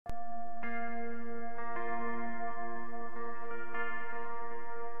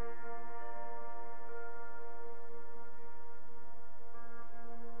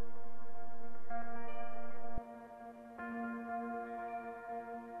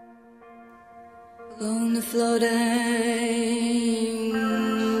On the floating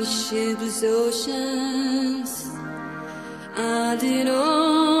shipless oceans, I did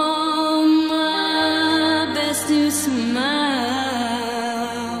all my best to smile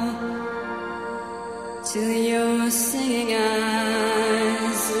till your singing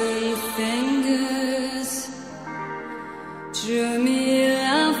eyes and fingers drew me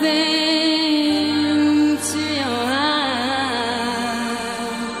laughing to your eye,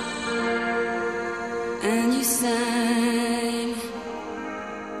 and you sang,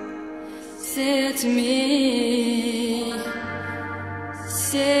 said to me,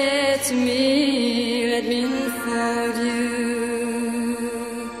 let me unfold you.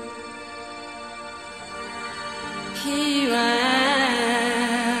 Here I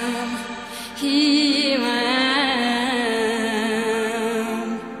am,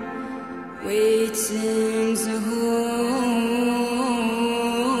 waiting to hold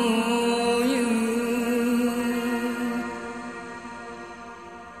you.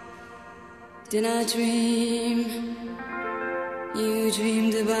 Did I dream? You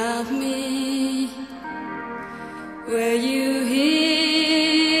dreamed about me. Were you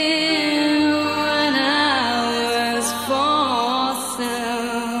here when I was for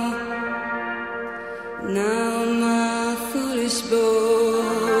sale? Now my foolish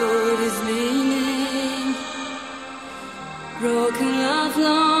boat is leaning, broken love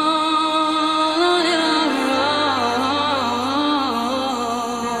long and wrong.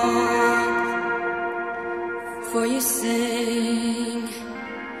 For you sing,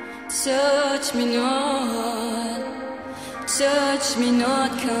 touch me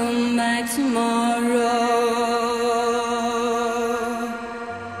not, come back tomorrow.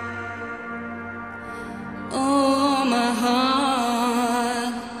 Oh my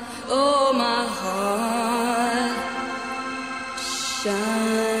heart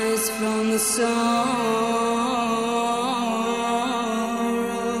shines from the sorrow.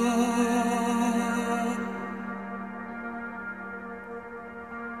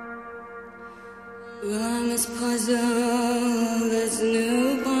 Well, I'm as puzzled as a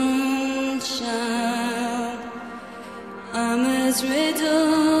newborn child. I'm as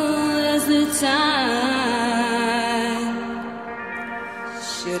riddled as the tide.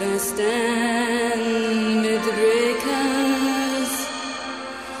 Should I stand with the breakers,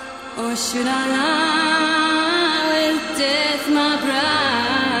 or should I lie with death, my bride?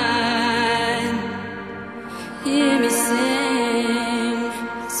 Hear me sing,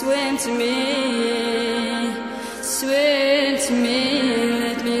 swim to me,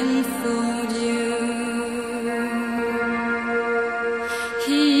 let me unfold you.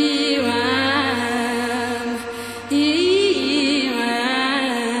 Here I am,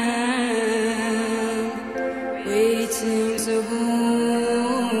 waiting to hold